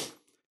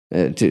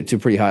to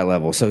pretty high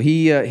level. So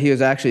he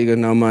was actually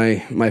going, no,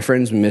 my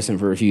friend's been missing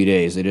for a few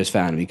days. They just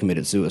found him. He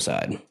committed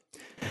suicide.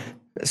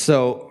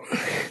 So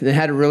they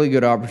had a really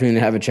good opportunity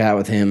to have a chat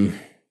with him,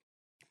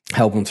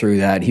 help him through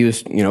that. He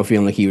was,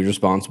 feeling like he was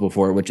responsible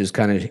for it, which is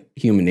kind of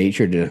human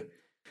nature to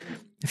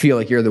feel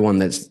like you're the one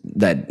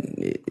that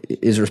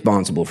is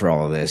responsible for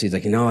all of this. He's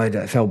like,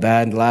 I felt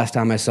bad the last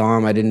time I saw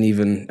him. I didn't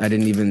even,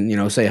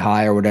 say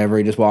hi or whatever.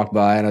 He just walked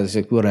by, and I was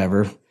like,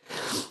 whatever.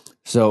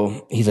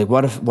 So he's like,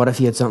 what if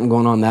he had something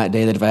going on that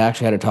day that if I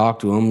actually had to talk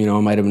to him,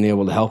 I might have been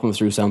able to help him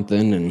through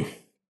something. And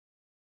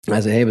I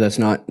said, hey, but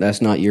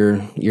that's not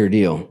your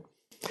deal.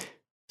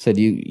 Said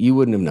you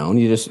wouldn't have known.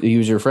 He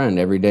was your friend.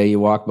 Every day you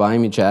walk by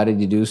him, you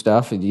chatted, you do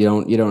stuff, and you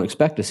don't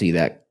expect to see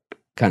that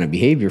kind of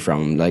behavior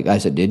from him. Like I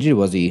said, did you?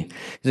 Was he?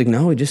 He's like,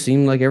 no, it just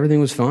seemed like everything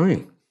was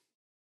fine.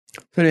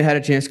 So I had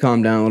a chance to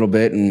calm down a little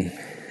bit, and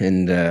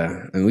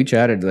we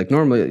chatted. Like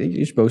normally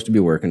you're supposed to be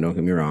working, don't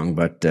get me wrong,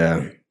 but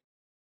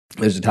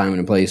there's a time and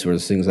a place where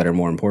there's things that are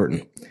more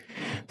important.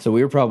 So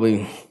we were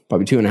probably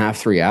 2.5,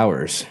 3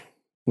 hours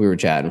we were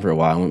chatting for a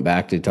while. I went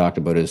back to talk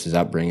about his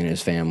upbringing,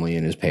 his family,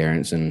 and his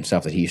parents, and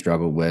stuff that he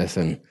struggled with,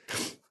 and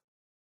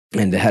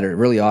had a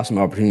really awesome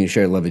opportunity to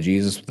share the love of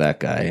Jesus with that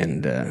guy,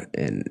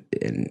 and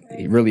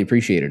he really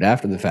appreciated it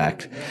after the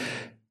fact.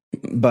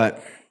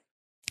 But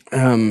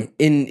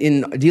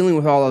in dealing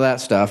with all of that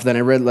stuff, then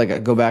I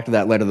read, go back to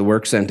that letter the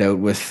work sent out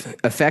with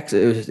effects.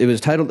 It was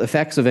titled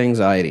 "Effects of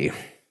Anxiety,"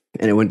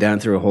 and it went down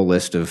through a whole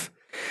list of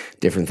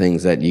different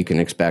things that you can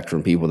expect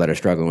from people that are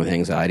struggling with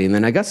anxiety. And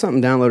then I got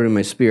something downloaded in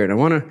my spirit. I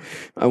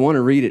want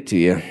to read it to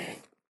you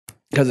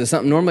because it's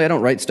something. Normally, I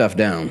don't write stuff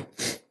down.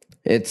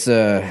 It's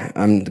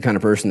I'm the kind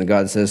of person that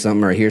God says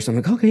something or I hear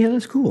something, like, okay, yeah,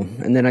 that's cool,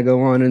 and then I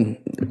go on and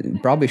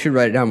probably should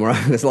write it down more.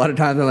 Because a lot of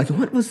times I'm like,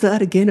 what was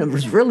that again? It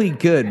was really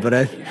good,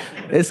 but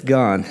it's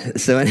gone.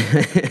 So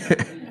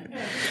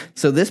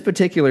so this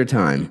particular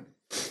time,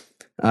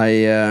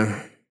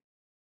 I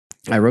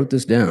wrote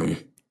this down.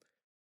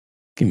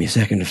 Give me a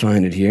second to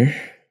find it here.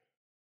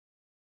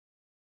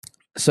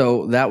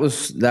 So that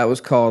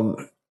was called,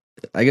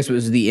 I guess it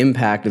was The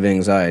Impact of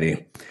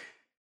Anxiety.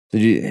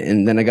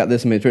 And then I got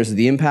this in my spirit,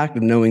 the impact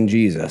of knowing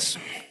Jesus.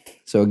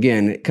 So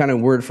again, kind of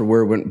word for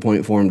word went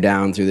point form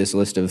down through this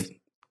list of,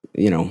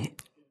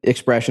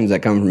 expressions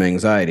that come from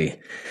anxiety.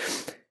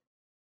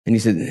 And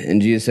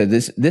Jesus said,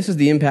 this is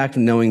the impact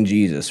of knowing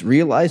Jesus,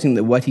 realizing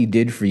that what he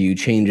did for you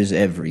changes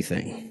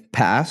everything,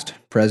 past,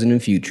 present,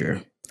 and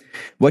future.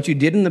 What you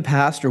did in the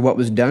past or what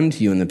was done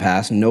to you in the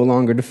past no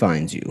longer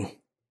defines you.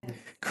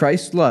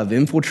 Christ's love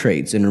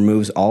infiltrates and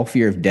removes all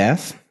fear of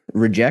death,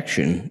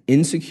 rejection,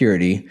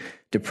 insecurity,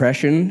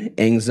 depression,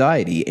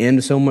 anxiety,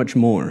 and so much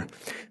more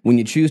when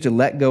you choose to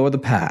let go of the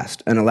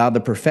past and allow the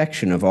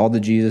perfection of all that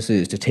Jesus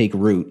is to take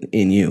root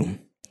in you.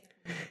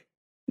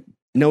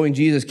 Knowing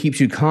Jesus keeps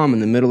you calm in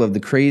the middle of the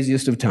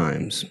craziest of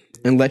times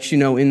and lets you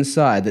know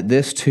inside that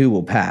this too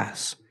will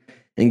pass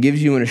and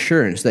gives you an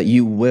assurance that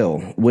you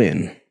will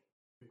win.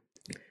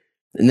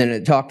 And then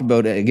it talked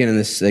about, again, in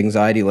this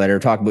anxiety letter,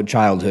 it talked about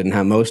childhood and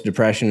how most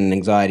depression and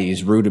anxiety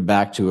is rooted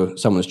back to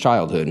someone's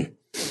childhood.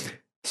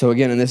 So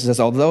again, and this says,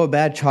 although a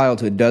bad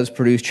childhood does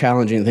produce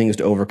challenging things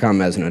to overcome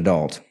as an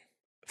adult,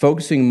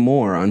 focusing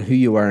more on who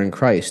you are in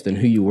Christ than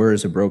who you were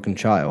as a broken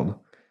child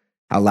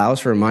allows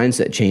for a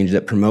mindset change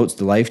that promotes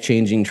the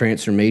life-changing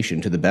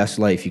transformation to the best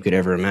life you could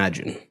ever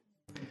imagine.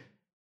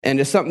 And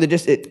it's something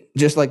that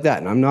just like that.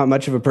 And I'm not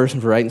much of a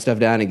person for writing stuff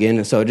down again.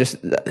 And so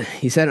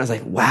he said, and I was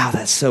like, wow,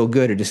 that's so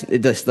good. It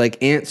just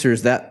like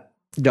answers that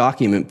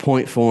document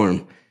point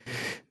form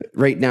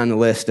right down the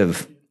list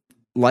of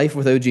life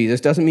without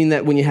Jesus. Doesn't mean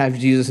that when you have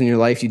Jesus in your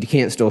life, you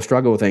can't still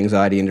struggle with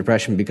anxiety and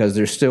depression, because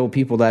there's still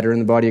people that are in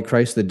the body of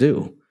Christ that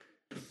do.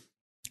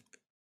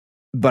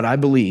 But I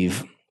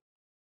believe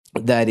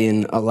that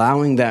in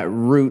allowing that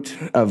root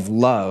of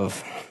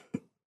love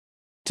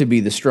to be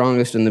the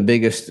strongest and the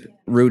biggest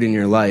root in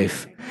your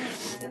life,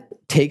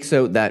 takes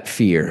out that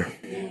fear,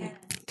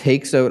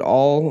 takes out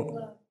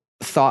all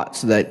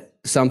thoughts that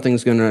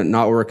something's going to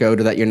not work out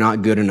or that you're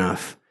not good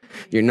enough.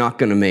 You're not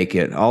going to make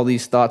it. All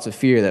these thoughts of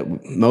fear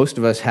that most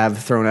of us have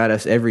thrown at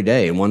us every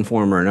day in one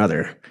form or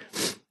another.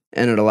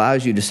 And it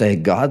allows you to say,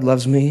 God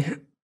loves me,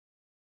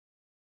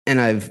 and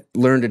I've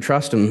learned to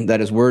trust him, that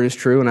his word is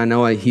true, and I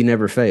know he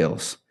never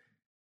fails.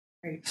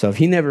 So if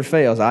he never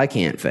fails, I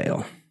can't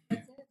fail.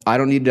 I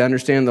don't need to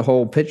understand the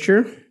whole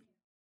picture.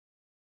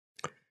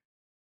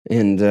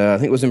 And I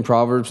think it was in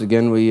Proverbs,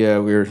 again, we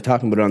were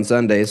talking about it on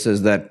Sunday. It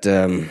says that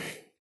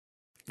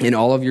in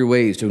all of your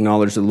ways to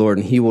acknowledge the Lord,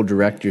 and he will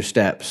direct your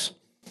steps.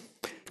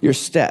 Your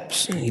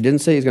steps. He didn't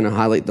say he's going to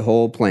highlight the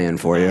whole plan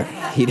for you.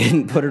 He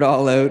didn't put it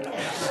all out.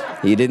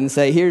 He didn't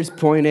say, here's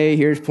point A,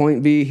 here's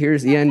point B,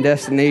 here's the end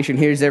destination,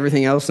 here's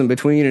everything else in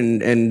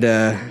between, and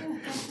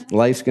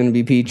life's going to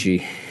be peachy.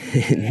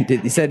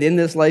 He said, in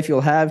this life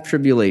you'll have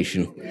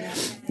tribulation.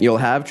 You'll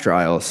have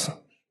trials.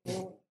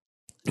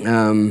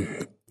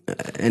 And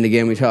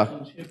again, we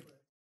talk.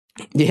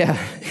 Yeah.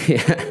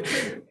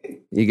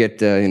 You get,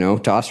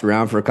 tossed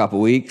around for a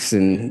couple weeks,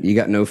 and you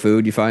got no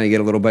food. You finally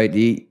get a little bite to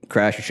eat,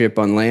 crash your ship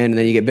on land, and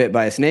then you get bit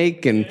by a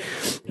snake, and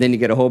then you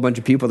get a whole bunch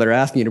of people that are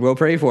asking you to go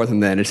pray for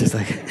them. Then it's just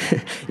like,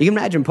 you can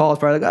imagine Paul's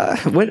probably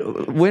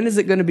like, when is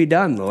it going to be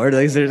done, Lord?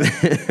 Like,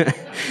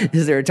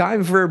 is there a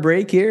time for a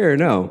break here or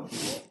no?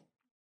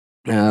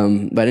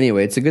 But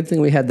anyway, it's a good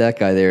thing we had that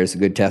guy there. It's a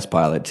good test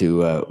pilot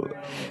to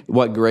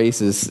what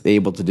grace is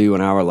able to do in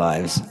our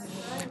lives.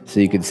 So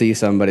you could see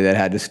somebody that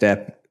had to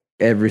step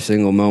every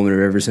single moment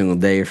of every single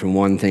day from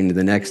one thing to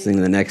the next thing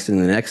to the next thing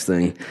to the next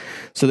thing,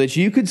 so that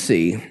you could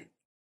see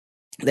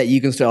that you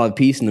can still have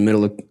peace in the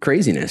middle of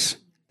craziness.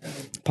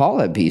 Paul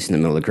had peace in the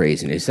middle of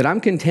craziness. He said,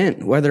 I'm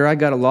content, whether I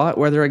got a lot,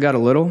 whether I got a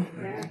little.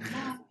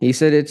 He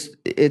said,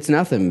 it's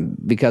nothing,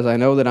 because I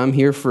know that I'm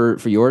here for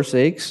your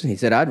sakes. He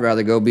said, I'd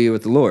rather go be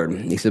with the Lord.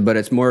 He said, but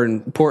it's more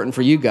important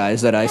for you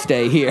guys that I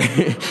stay here.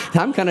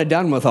 I'm kind of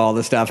done with all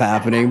the stuff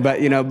happening, but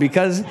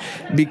because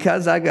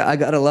I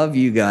got to love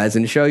you guys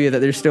and show you that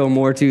there's still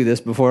more to this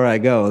before I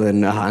go,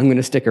 then I'm going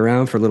to stick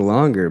around for a little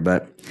longer.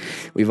 But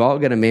we've all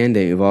got a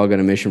mandate. We've all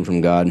got a mission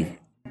from God.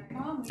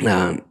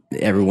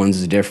 Everyone's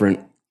is different.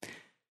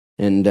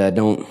 And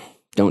don't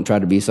Don't try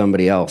to be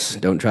somebody else.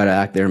 Don't try to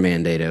act their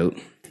mandate out.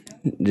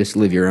 Just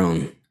live your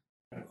own.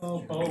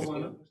 Paul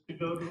wanted us to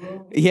go to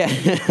Rome. Yeah.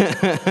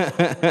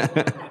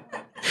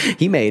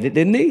 He made it,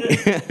 didn't he?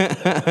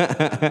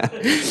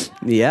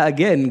 Yeah,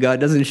 again,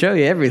 God doesn't show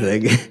you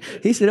everything.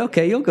 He said,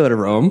 okay, you'll go to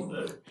Rome.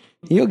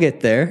 You'll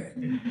get there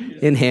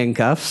in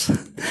handcuffs.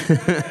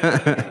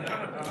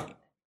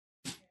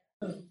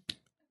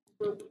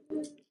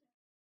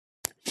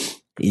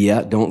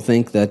 Yeah, don't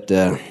think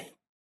that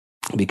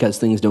because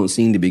things don't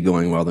seem to be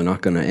going well, they're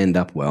not going to end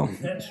up well.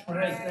 That's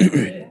right. That's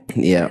it.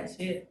 Yeah, That's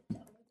it.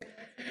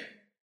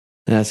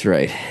 that's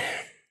right.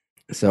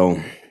 So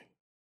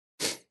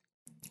I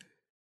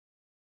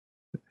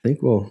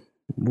think we'll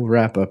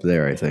wrap up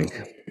there, I think.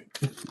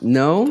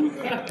 No?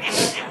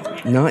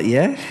 Not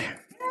yet?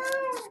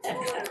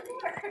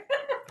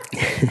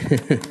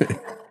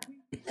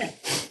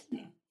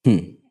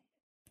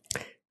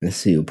 Let's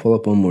see, we'll pull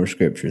up one more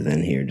scripture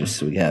then here, just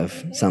so we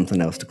have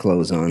something else to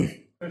close on.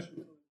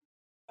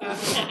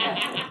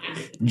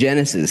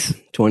 Genesis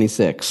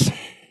 26.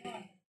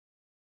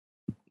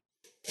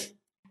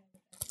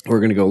 We're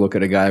going to go look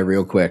at a guy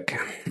real quick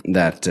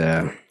that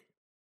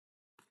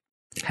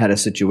had a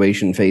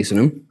situation facing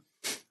him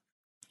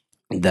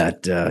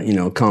that,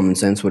 common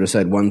sense would have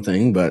said one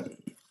thing, but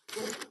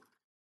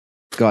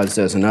God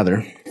says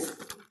another.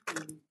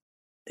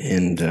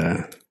 And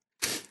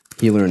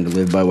he learned to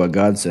live by what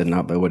God said,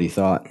 not by what he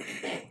thought.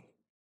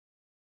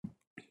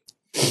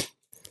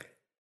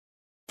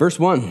 Verse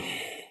 1.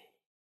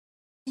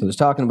 So it's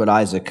talking about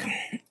Isaac.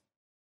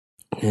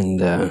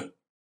 And it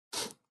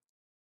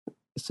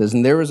says,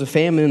 and there was a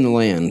famine in the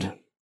land.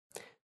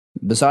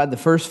 Beside the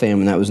first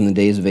famine that was in the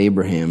days of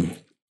Abraham,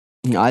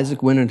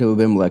 Isaac went unto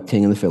Abimelech,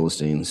 king of the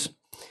Philistines,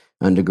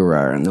 unto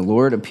Gerar. And the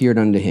Lord appeared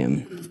unto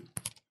him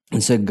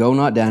and said, go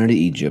not down into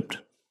Egypt.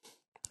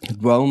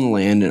 Dwell in the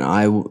land, and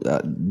I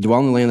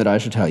dwell in the land that I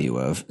shall tell you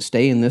of.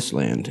 Stay in this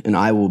land, and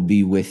I will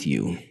be with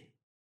you.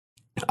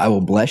 I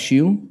will bless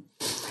you,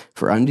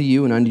 for unto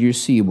you and unto your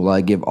seed will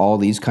I give all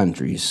these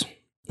countries,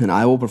 and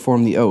I will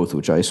perform the oath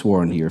which I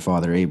swore unto your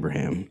father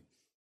Abraham.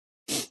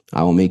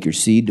 I will make your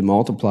seed to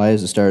multiply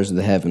as the stars of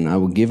the heaven. I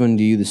will give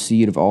unto you the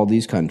seed of all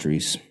these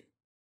countries,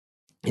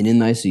 and in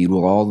thy seed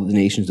will all the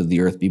nations of the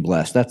earth be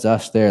blessed. That's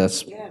us there.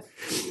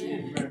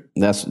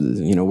 That's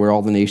we're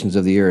all the nations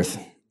of the earth.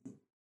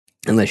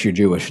 Unless you're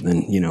Jewish,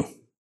 then,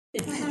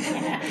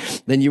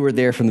 then you were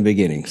there from the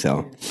beginning,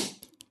 so.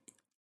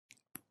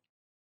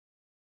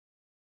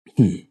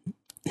 And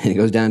he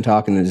goes down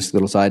talking, and just a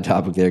little side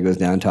topic there, goes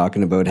down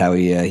talking about how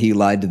he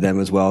lied to them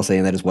as well,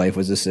 saying that his wife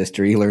was his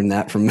sister. He learned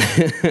that from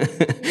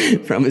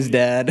from his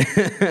dad.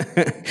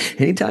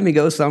 Anytime he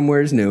goes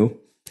somewheres new,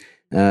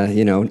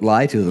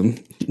 lie to them.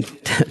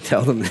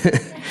 tell them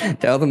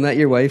that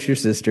your wife's your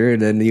sister,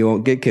 and then you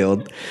won't get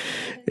killed.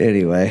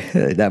 Anyway,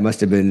 that must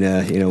have been,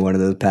 one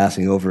of those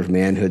passing over of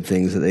manhood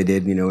things that they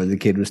did, when the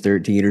kid was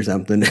 13 or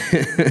something.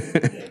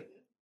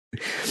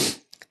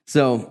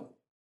 So,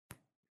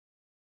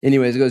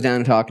 anyways, it goes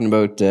down talking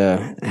about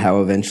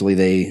how eventually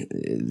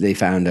they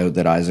found out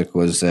that Isaac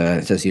was,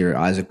 it says here,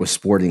 Isaac was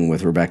sporting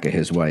with Rebekah,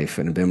 his wife,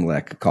 and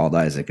Abimelech called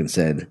Isaac and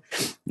said,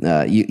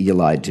 you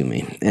lied to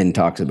me, and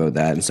talks about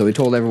that. And so he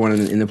told everyone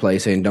in the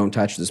place, saying, don't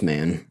touch this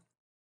man,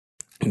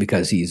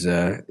 because he's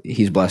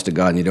blessed of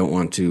God, and you don't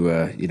want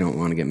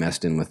to get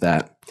messed in with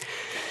that.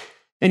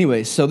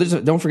 Anyway, so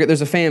don't forget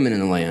there's a famine in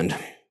the land.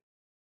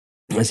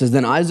 It says,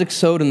 then Isaac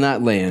sowed in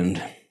that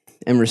land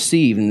and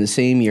received in the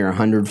same year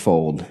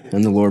 100-fold,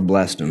 and the Lord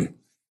blessed him.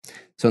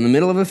 So in the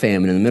middle of a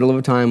famine, in the middle of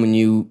a time when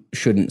you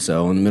shouldn't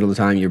sow, in the middle of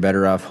the time you're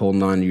better off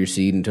holding on to your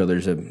seed until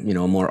there's a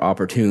more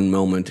opportune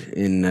moment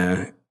in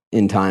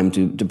time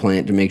to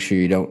plant, to make sure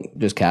you don't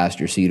just cast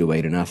your seed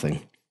away to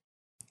nothing.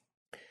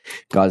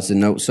 God said,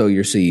 no, sow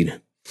your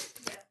seed.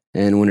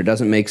 And when it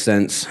doesn't make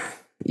sense,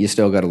 you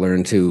still got to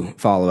learn to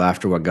follow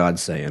after what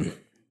God's saying.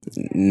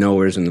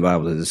 Nowhere's in the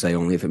Bible does it say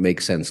only if it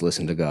makes sense,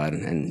 listen to God.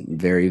 And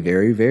very,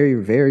 very, very,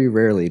 very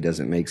rarely does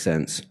it make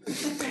sense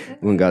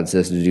when God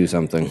says to do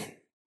something.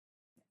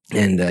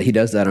 And he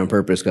does that on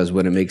purpose, because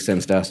when it makes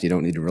sense to us, you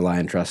don't need to rely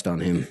and trust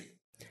on him.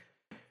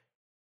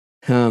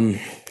 So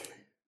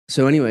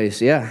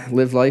anyways,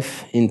 live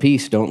life in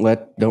peace. Don't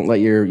let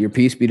your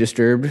peace be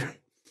disturbed.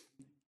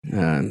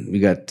 We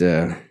got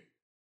an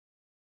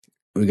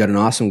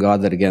awesome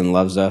God that again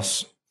loves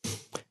us.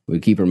 We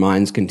keep our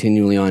minds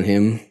continually on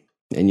him,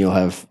 and you'll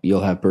have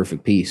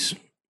perfect peace.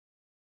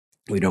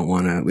 We don't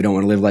want to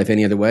live life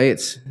any other way.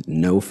 It's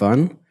no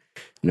fun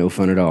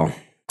at all.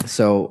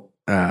 So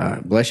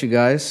bless you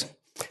guys.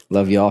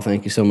 Love you all.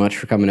 Thank you so much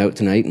for coming out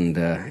tonight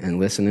and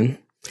listening.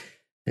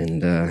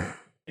 And well,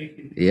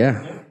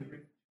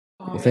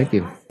 thank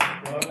you.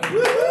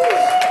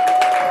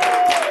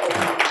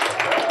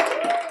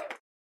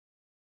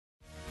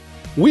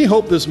 We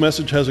hope this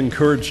message has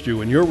encouraged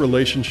you in your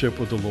relationship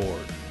with the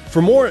Lord.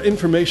 For more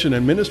information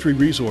and ministry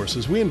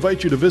resources, we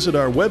invite you to visit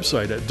our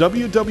website at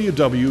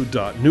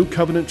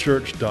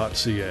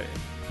www.newcovenantchurch.ca.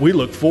 We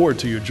look forward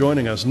to you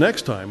joining us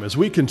next time as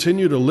we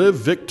continue to live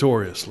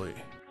victoriously.